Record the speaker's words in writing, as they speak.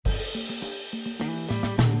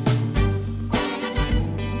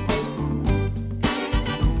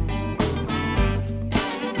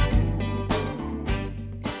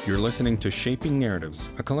listening to Shaping Narratives,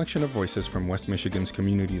 a collection of voices from West Michigan's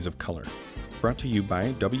communities of color. Brought to you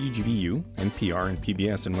by WGVU, NPR, and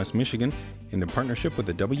PBS in West Michigan, and in partnership with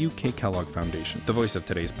the W.K. Kellogg Foundation. The voice of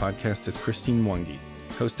today's podcast is Christine Mwangi,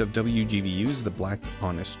 host of WGVU's The Black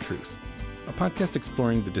Honest Truth, a podcast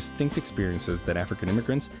exploring the distinct experiences that African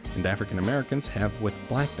immigrants and African Americans have with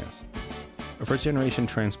Blackness. A first-generation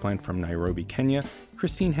transplant from Nairobi, Kenya,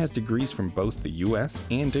 Christine has degrees from both the U.S.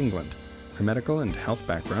 and England. Her medical and health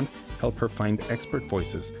background help her find expert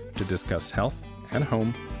voices to discuss health at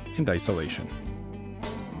home and isolation.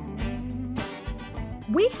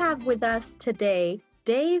 We have with us today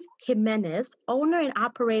Dave Jimenez, owner and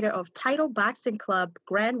operator of Title Boxing Club,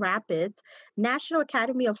 Grand Rapids, National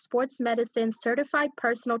Academy of Sports Medicine certified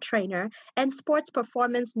personal trainer, and sports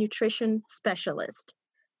performance nutrition specialist.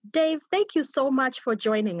 Dave, thank you so much for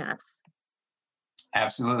joining us.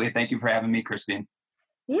 Absolutely. Thank you for having me, Christine.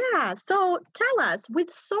 Yeah, so tell us, with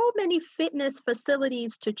so many fitness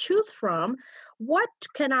facilities to choose from, what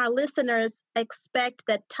can our listeners expect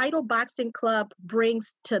that Title Boxing Club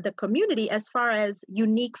brings to the community as far as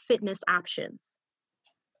unique fitness options?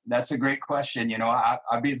 That's a great question. You know,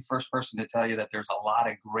 I'd be the first person to tell you that there's a lot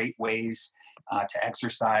of great ways to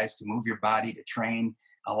exercise, to move your body, to train,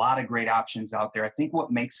 a lot of great options out there. I think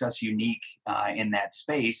what makes us unique in that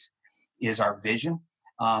space is our vision.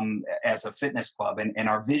 As a fitness club. And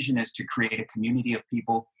our vision is to create a community of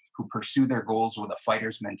people who pursue their goals with a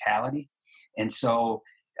fighter's mentality. And so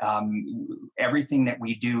everything that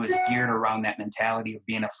we do is geared around that mentality of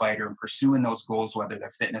being a fighter and pursuing those goals, whether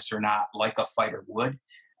they're fitness or not, like a fighter would.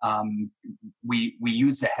 We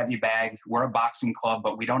use the heavy bag. We're a boxing club,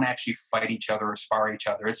 but we don't actually fight each other or spar each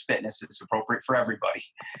other. It's fitness. It's appropriate for everybody.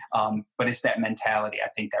 But it's that mentality, I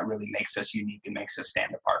think, that really makes us unique and makes us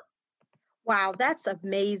stand apart. Wow, that's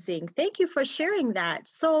amazing. Thank you for sharing that.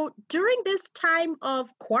 So during this time of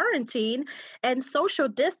quarantine and social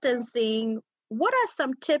distancing, what are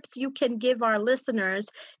some tips you can give our listeners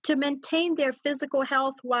to maintain their physical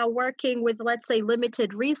health while working with, let's say,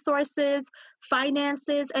 limited resources,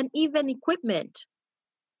 finances, and even equipment?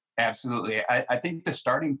 Absolutely. I think the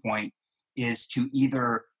starting point is to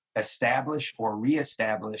either establish or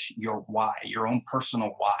reestablish your why, your own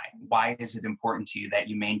personal why. Why is it important to you that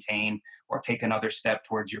you maintain or take another step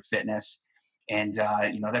towards your fitness? And,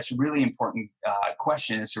 that's a really important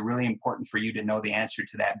question. It's really important for you to know the answer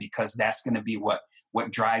to that, because that's going to be what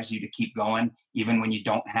drives you to keep going, even when you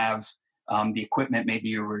don't have the equipment maybe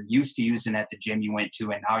you were used to using at the gym you went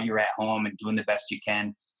to, and now you're at home and doing the best you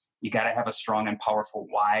can. You got to have a strong and powerful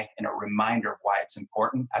why and a reminder of why it's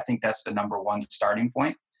important. I think that's the number one starting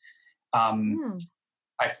point.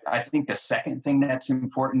 I think the second thing that's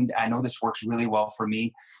important, I know this works really well for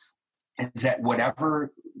me, is that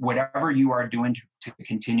whatever you are doing to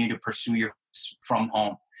continue to pursue your from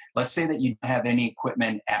home. Let's say that you don't have any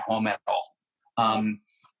equipment at home at all.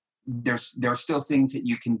 There are still things that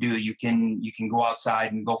you can do. You can go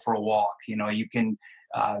outside and go for a walk. You know, you can.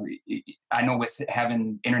 I know with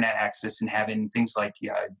having internet access and having things like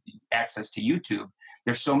access to YouTube,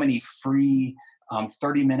 there's so many free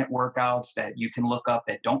 30-minute workouts that you can look up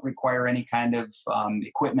that don't require any kind of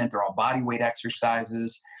equipment. They're all body weight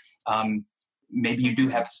exercises. Maybe you do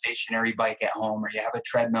have a stationary bike at home, or you have a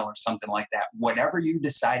treadmill or something like that. Whatever you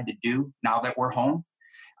decide to do now that we're home,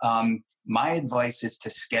 my advice is to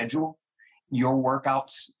schedule your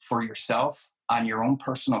workouts for yourself on your own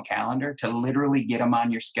personal calendar, to literally get them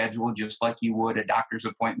on your schedule just like you would a doctor's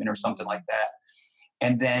appointment or something like that.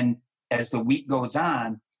 And then as the week goes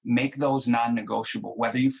on, make those non-negotiable.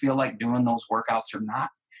 Whether you feel like doing those workouts or not,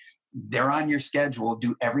 they're on your schedule.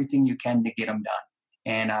 Do everything you can to get them done.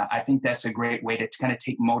 And I think that's a great way to kind of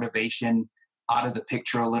take motivation out of the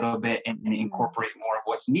picture a little bit and incorporate more of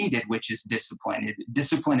what's needed, which is discipline.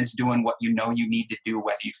 Discipline is doing what you know you need to do,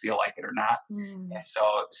 whether you feel like it or not. And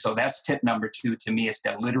so that's tip number 2 to me, is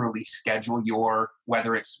to literally schedule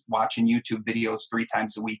whether it's watching YouTube videos 3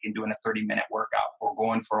 times a week and doing a 30-minute workout, or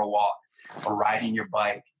going for a walk, or riding your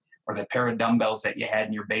bike, or the pair of dumbbells that you had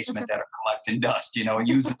in your basement that are collecting dust,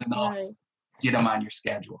 using them all. Right. Get them on your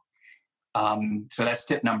schedule. So that's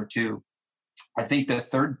tip number 2. I think the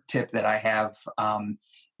third tip that I have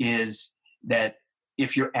is that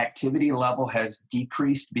if your activity level has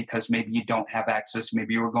decreased because maybe you don't have access,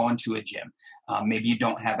 maybe you were going to a gym, maybe you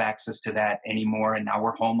don't have access to that anymore, and now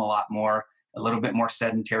we're home a lot more, a little bit more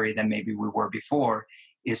sedentary than maybe we were before,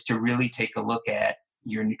 is to really take a look at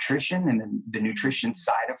your nutrition and the nutrition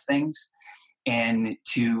side of things, and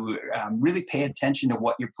to really pay attention to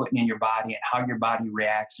what you're putting in your body and how your body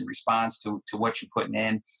reacts and responds to what you're putting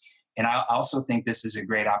in. And I also think this is a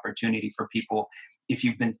great opportunity for people, if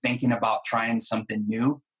you've been thinking about trying something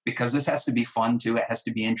new, because this has to be fun too. It has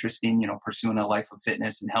to be interesting, pursuing a life of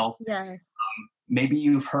fitness and health. Yes. Maybe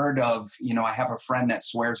you've heard of, I have a friend that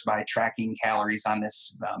swears by tracking calories on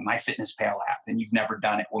this MyFitnessPal app, and you've never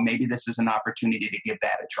done it. Well, maybe this is an opportunity to give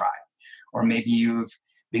that a try. Or maybe you've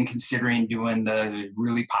been considering doing the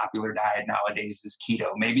really popular diet nowadays is keto.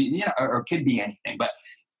 Maybe, or it could be anything, but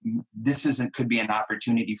could be an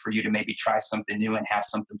opportunity for you to maybe try something new and have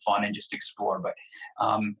something fun and just explore. But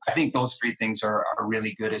I think those three things are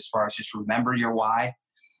really good as far as just remember your why.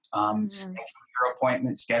 Schedule your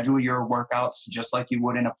appointment, schedule your workouts just like you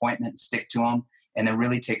would an appointment, stick to them, and then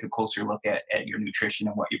really take a closer look at your nutrition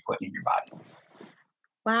and what you're putting in your body.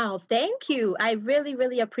 Wow, thank you. I really,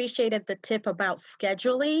 really appreciated the tip about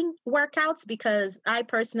scheduling workouts, because I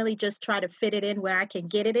personally just try to fit it in where I can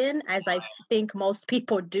get it in, as I think most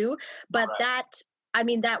people do. But that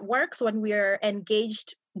works when we're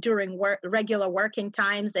engaged during regular working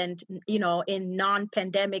times and, in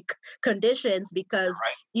non-pandemic conditions, because,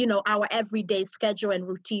 our everyday schedule and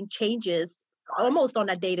routine changes almost on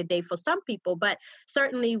a day-to-day for some people. But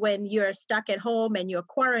certainly when you're stuck at home and you're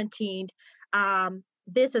quarantined,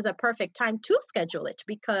 this is a perfect time to schedule it,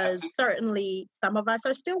 because certainly some of us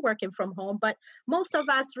are still working from home, but most of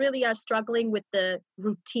us really are struggling with the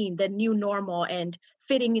routine, the new normal, and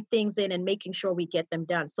fitting things in and making sure we get them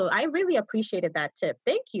done. So I really appreciated that tip.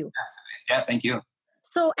 Thank you. Yeah, thank you.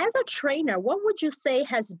 So as a trainer, what would you say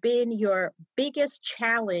has been your biggest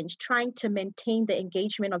challenge trying to maintain the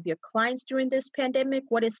engagement of your clients during this pandemic?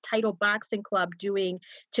 What is Title Boxing Club doing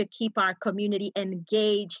to keep our community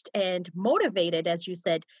engaged and motivated, as you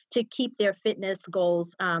said, to keep their fitness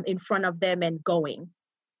goals in front of them and going?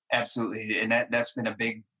 Absolutely. And that's been a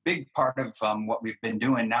big part of what we've been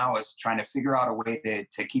doing now is trying to figure out a way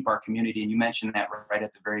to keep our community. And you mentioned that right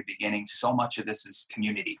at the very beginning. So much of this is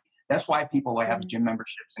community. That's why people have gym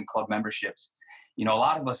memberships and club memberships. A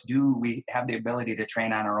lot of us we have the ability to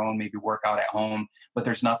train on our own, maybe work out at home, but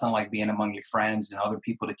there's nothing like being among your friends and other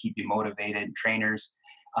people to keep you motivated, trainers.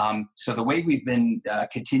 So the way we've been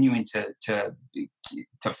continuing to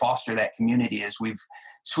foster that community is we've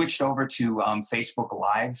switched over to Facebook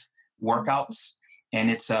Live workouts, and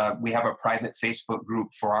we have a private Facebook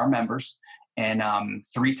group for our members. And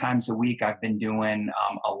 3 times a week, I've been doing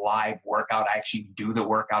a live workout. I actually do the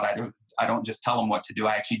workout. I don't just tell them what to do.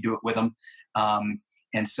 I actually do it with them.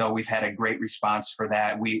 And so we've had a great response for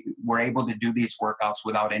that. We're able to do these workouts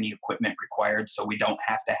without any equipment required. So we don't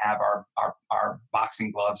have to have our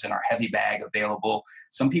boxing gloves and our heavy bag available.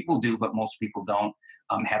 Some people do, but most people don't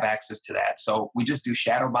have access to that. So we just do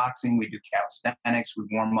shadow boxing. We do calisthenics. We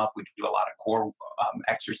warm up. We do a lot of core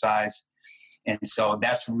exercise. And so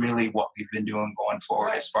that's really what we've been doing going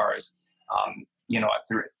forward as far as,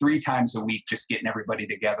 3 times a week, just getting everybody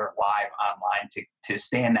together live online to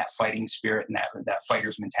stay in that fighting spirit and that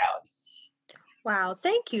fighter's mentality. Wow,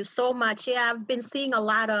 thank you so much. Yeah, I've been seeing a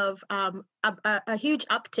lot of a huge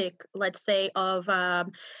uptick, let's say, of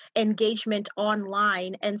engagement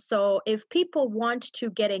online. And so if people want to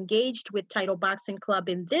get engaged with Title Boxing Club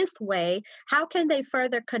in this way, how can they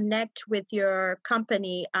further connect with your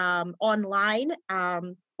company online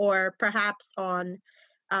or perhaps on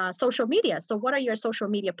social media? So what are your social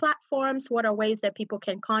media platforms? What are ways that people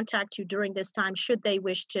can contact you during this time, should they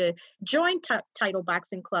wish to join Title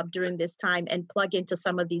Boxing Club during this time and plug into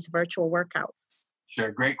some of these virtual workouts?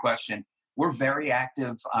 Sure, great question. We're very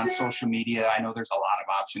active on social media. I know there's a lot of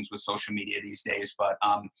options with social media these days, but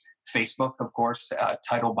Facebook, of course,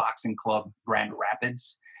 Title Boxing Club Grand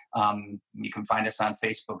Rapids. You can find us on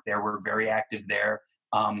Facebook there. We're very active there.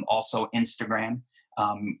 Also Instagram.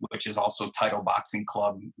 Which is also Title Boxing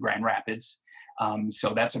Club Grand Rapids.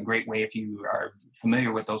 So that's a great way, if you are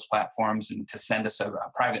familiar with those platforms, and to send us a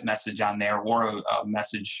private message on there, or a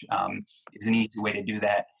message is an easy way to do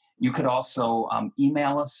that. You could also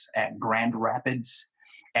email us at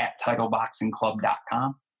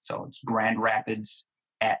grandrapids@titleboxingclub.com. So it's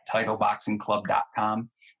grandrapids@titleboxingclub.com.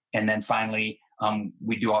 And then finally,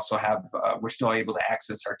 we do also have, we're still able to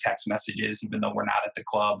access our text messages, even though we're not at the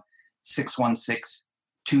club.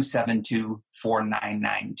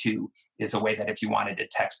 616-272-4992 is a way that if you wanted to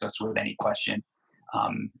text us with any question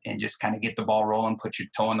and just kind of get the ball rolling, put your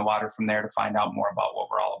toe in the water from there to find out more about what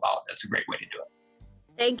we're all about. That's a great way to do it.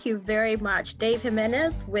 Thank you very much. Dave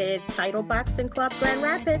Jimenez with Title Boxing Club Grand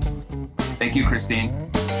Rapids. Thank you, Christine.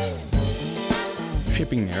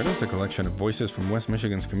 Shaping Narratives, a collection of voices from West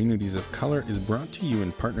Michigan's communities of color, is brought to you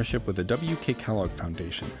in partnership with the W.K. Kellogg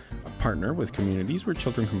Foundation, a partner with communities where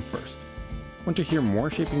children come first. Want to hear more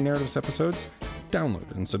Shaping Narratives episodes? Download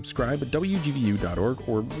and subscribe at WGVU.org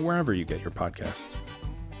or wherever you get your podcasts.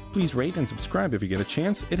 Please rate and subscribe if you get a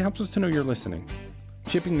chance. It helps us to know you're listening.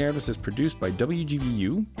 Shipping Narratives is produced by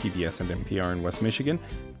WGVU, PBS, and NPR in West Michigan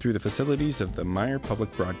through the facilities of the Meyer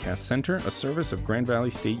Public Broadcast Center, a service of Grand Valley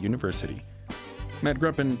State University. Matt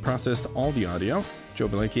Gruppen processed all the audio. Joe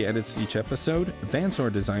Balecki edits each episode.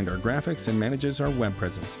 Vansor designed our graphics and manages our web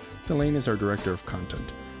presence. Delane is our director of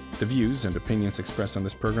content. The views and opinions expressed on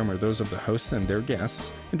this program are those of the hosts and their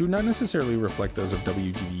guests and do not necessarily reflect those of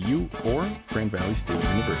WGVU or Grand Valley State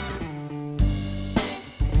University.